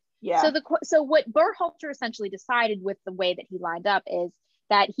 Yeah. So what Berhalter essentially decided with the way that he lined up is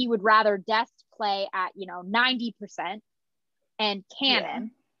that he would rather Dest play at 90% and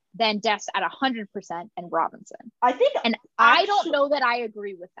Cannon than Dest at 100% and Robinson. I don't know that I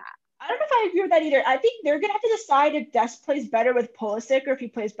agree with that. I don't know if I agree with that either. I think they're gonna have to decide if Dest plays better with Pulisic or if he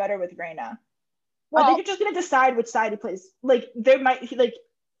plays better with Reyna. Well, I think you're just gonna decide which side he plays. Like there might like.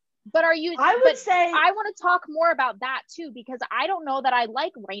 But I would say I want to talk more about that too, because I don't know that I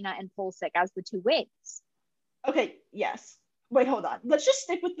like Reyna and Pulisic as the two wings. Okay, yes. Wait, hold on. Let's just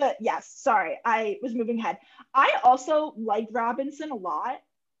stick with sorry, I was moving ahead. I also like Robinson a lot.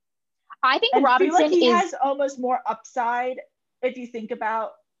 I think Robinson feel like he has almost more upside if you think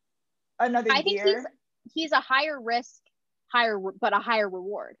about another year. I think he's a higher risk, but a higher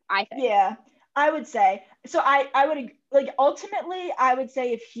reward, I think. Yeah. I would say so. I would ultimately I would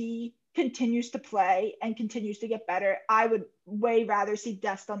say if he continues to play and continues to get better, I would way rather see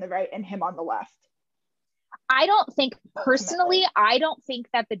Dest on the right and him on the left. I don't think personally, I don't think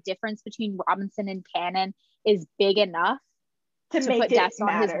that the difference between Robinson and Cannon is big enough to put Dest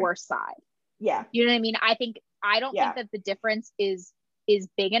on his worst side. Yeah. You know what I mean? I don't think that the difference is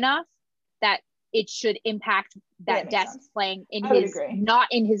big enough that it should impact that Dest playing in not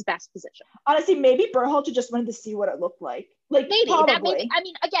in his best position. Honestly, maybe Berhalter just wanted to see what it looked like. Like maybe probably. I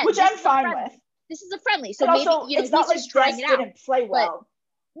mean, again, which I'm fine with. This is a friendly, so also, maybe it's not like Dest didn't play well.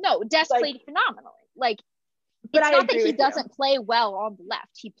 No, Dest played phenomenally. Like, but it's not that he doesn't play well on the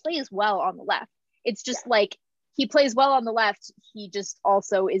left. He plays well on the left. It's just like he plays well on the left. He just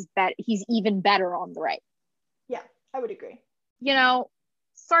also is better. He's even better on the right. Yeah, I would agree.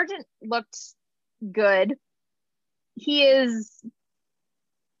 Sargent looked good. He is,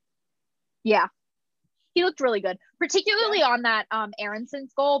 yeah, he looked really good, particularly on that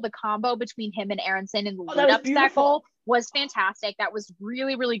Aaronson's goal. The combo between him and Aaronson and the lead up to that goal was fantastic. That was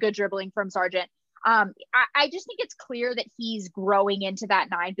really, really good dribbling from Sargent. I just think it's clear that he's growing into that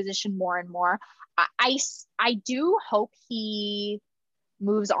 9 position more and more. I do hope he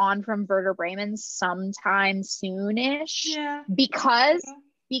moves on from Werder Bremen sometime soonish. Yeah. Because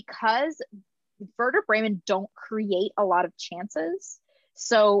Werder Bremen don't create a lot of chances.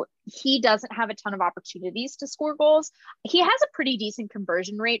 So he doesn't have a ton of opportunities to score goals. He has a pretty decent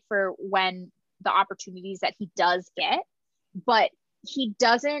conversion rate for when the opportunities that he does get, but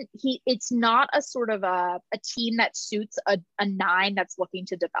it's not a sort of a team that suits a 9 that's looking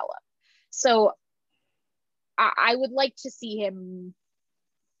to develop. So I would like to see him.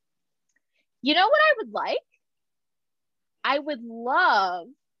 You know what I would like? I would love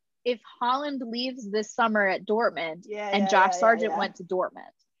if Haaland leaves this summer at Dortmund and Josh Sargent went to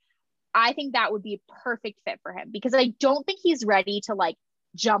Dortmund. I think that would be a perfect fit for him, because I don't think he's ready to like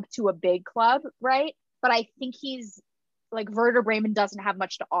jump to a big club, right? But I think he's like, Werder Bremen doesn't have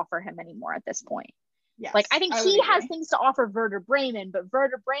much to offer him anymore at this point. Yes, like I think he has things to offer Werder Bremen, but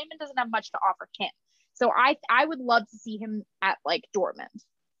Werder Bremen doesn't have much to offer him. So I would love to see him at like Dortmund.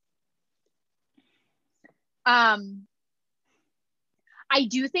 I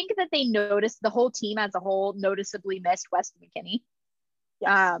do think that they noticed, the whole team as a whole noticeably missed Weston McKennie.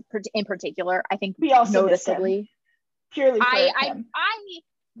 Yes. In particular, I think we also noticeably. Purely for him. I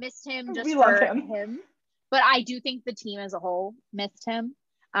missed him just for him. But I do think the team as a whole missed him.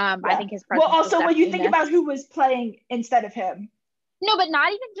 I think his presence. Well, also when you think about who was playing instead of him. No, but not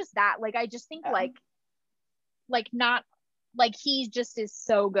even just that. Like, I just think not like he just is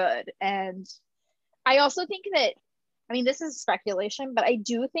so good. And I also think that, I mean, this is speculation, but I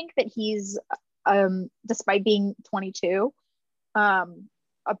do think that he's, despite being 22, a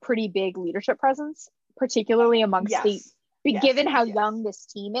pretty big leadership presence, particularly amongst given how young this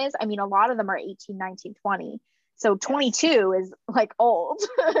team is. I mean, a lot of them are 18, 19, 20. So 22 is like old.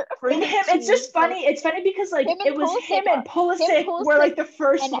 For him, it's just funny. It's funny because like it was him and Pulisic were like the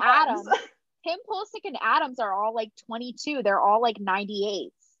first and ones. Adams. Him, Pulisic, and Adams are all like 22. They're all like 98s.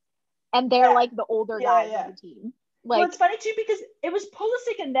 And they're like the older guys of the team. Like, well, it's funny too because it was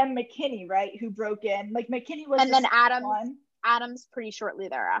Pulisic and then McKennie, right, who broke in. Like McKennie was, and then Adams pretty shortly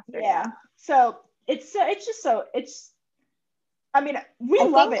thereafter. Yeah. So it's I mean, we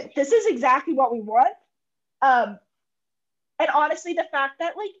love it. This is exactly what we want. And honestly, the fact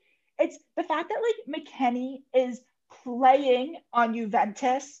that McKennie is playing on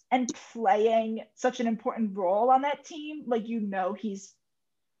Juventus and playing such an important role on that team, like, you know, he's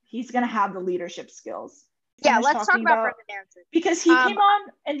gonna have the leadership skills. Yeah, let's talk about Brenden Aaronson. Because he came on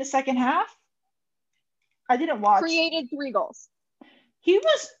in the second half. I didn't watch. Created 3 goals. He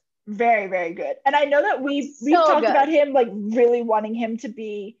was very, very good. And I know that we've talked about him, like, really wanting him to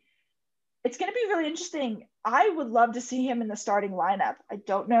be. It's going to be really interesting. I would love to see him in the starting lineup. I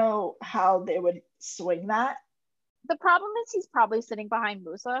don't know how they would swing that. The problem is he's probably sitting behind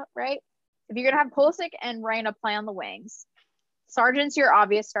Musa, right? If you're going to have Pulisic and Reina play on the wings, Sargent's your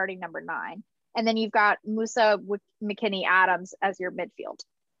obvious starting number 9. And then you've got Musa, McKennie, Adams as your midfield.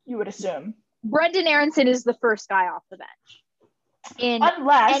 You would assume. Brenden Aaronson is the first guy off the bench in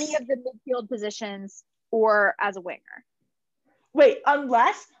any of the midfield positions or as a winger. Wait,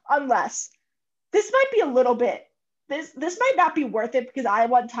 unless this might be a little bit, this might not be worth it because I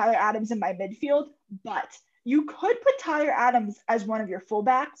want Tyler Adams in my midfield, but you could put Tyler Adams as one of your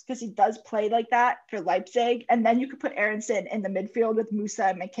fullbacks because he does play like that for Leipzig, and then you could put Aaronson in the midfield with Musa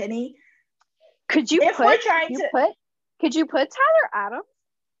and McKennie. Could you put Tyler Adams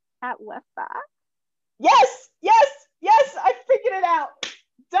at left back? Yes, I figured it out.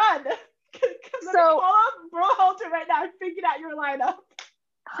 Done. So call up Berhalter right now and figured out your lineup.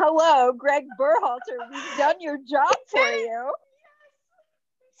 Hello, Greg Berhalter. We've done your job for you.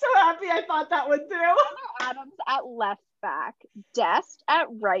 So happy I thought that one through. Adams at left back, Dest at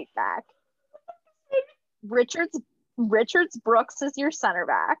right back. Richards Brooks is your center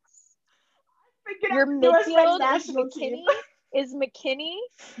backs. Your midfield is McKennie,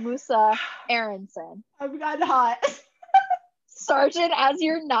 Musa, Aaronson. I've gotten hot. Sargent as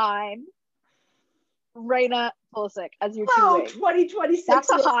your 9. Reina, Pulisic as your 2 wings. 2026. That's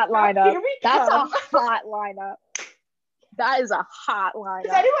a hot lineup. That's a hot lineup. That is a hot lineup.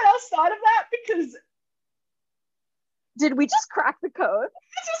 Has anyone else thought of that? Because did we just crack the code?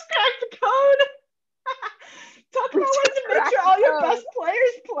 We just cracked the code. Talk about ways to make sure all your best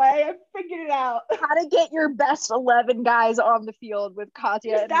players play. I figured it out. How to get your best 11 guys on the field with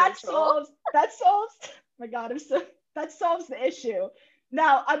Katya and that solves. My God, that solves the issue.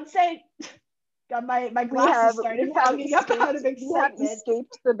 Now I'm saying, God, my glasses started fogging up out of excitement. We have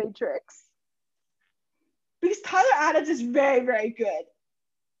escaped the matrix. Because Tyler Adams is very, very good.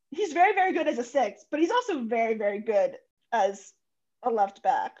 He's very, very good as a 6, but he's also very, very good as a left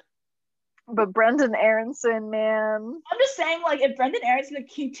back. But Brenden Aaronson, man. I'm just saying, like, if Brenden Aaronson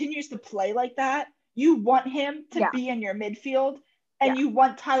continues to play like that, you want him to be in your midfield, and you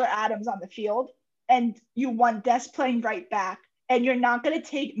want Tyler Adams on the field, and you want Des playing right back, and you're not going to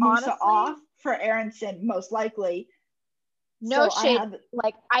take Musa off for Aaronson, most likely. No shade.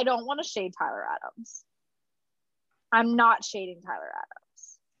 I don't want to shade Tyler Adams. I'm not shading Tyler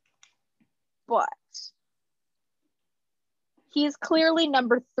Adams. But he's clearly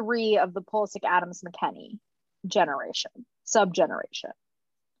number 3 of the Pulisic, Adams, McKennie generation, sub-generation.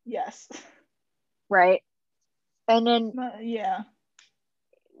 Yes. Right? And then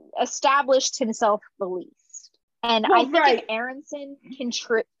established himself the least. And I think if Aaronson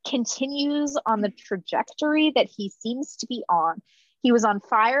continues on the trajectory that he seems to be on, he was on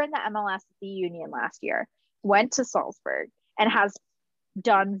fire in the MLS Union last year, went to Salzburg, and has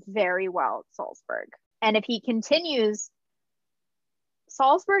done very well at Salzburg. And if he continues,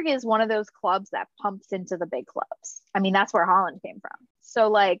 Salzburg is one of those clubs that pumps into the big clubs. I mean, that's where Haaland came from. So,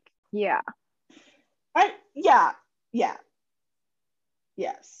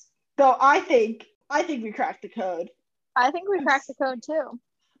 Yes. Though I think we cracked the code. I think we cracked the code too.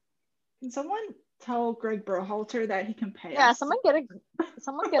 Can someone tell Greg Berhalter that he can pay us? Yeah, someone get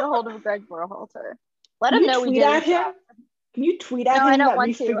a hold of Greg Berhalter. Let him know we did it. Can you tweet at him that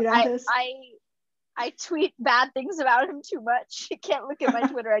we figured out this? I tweet bad things about him too much. You can't look at my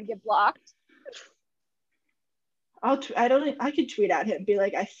Twitter and get blocked. I could tweet at him, be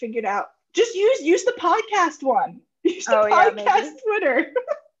like, I figured out. Just use the podcast one. Use the podcast Twitter.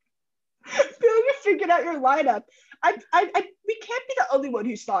 Feel like you figured out your lineup. We can't be the only one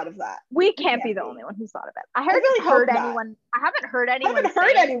who's thought of that. We can't be the only one who's thought of it. I haven't heard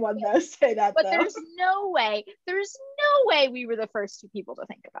anyone say that. But there's no way we were the first 2 people to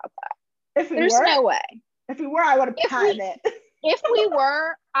think about that. There's no way. If we were, I would have patented it. If we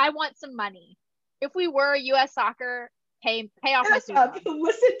were, I want some money. If we were US Soccer, pay off my student loan.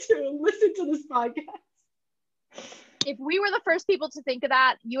 Listen to this podcast. If we were the first people to think of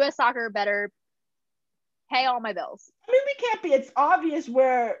that, US Soccer better pay all my bills. I mean, we can't be. It's obvious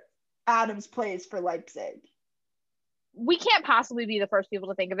where Adams plays for Leipzig. We can't possibly be the first people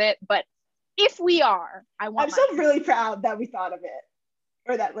to think of it, but if we are, I'm still really proud that we thought of it.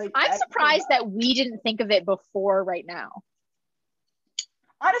 Or that, I'm surprised that we didn't think of it before right now.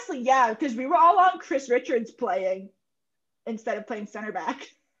 Honestly, yeah, because we were all on Chris Richards playing instead of playing center back.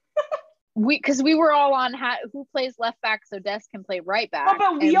 Because we were all on who plays left back so Des can play right back.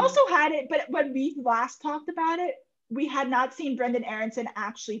 But we also had it, but when we last talked about it, we had not seen Brenden Aaronson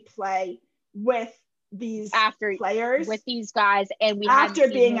actually play with these players. With these guys, and we after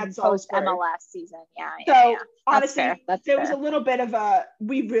being at Salzburg MLS season. Yeah. So honestly, there was a little bit of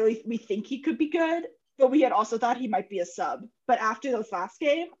we think he could be good, but we had also thought he might be a sub. But after this last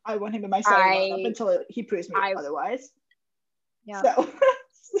game, I want him in my starting lineup until he proves me otherwise. Yeah. So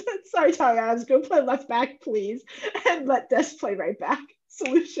sorry, Tyler, I was going to play left back, please, and let Des play right back.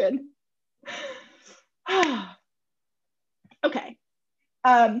 Solution. Okay.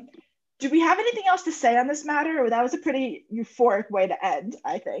 Do we have anything else to say on this matter? Or that was a pretty euphoric way to end,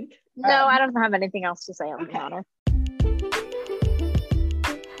 I think. No, I don't have anything else to say on the matter.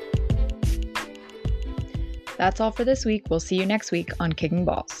 That's all for this week. We'll see you next week on Kicking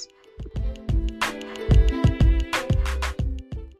Balls.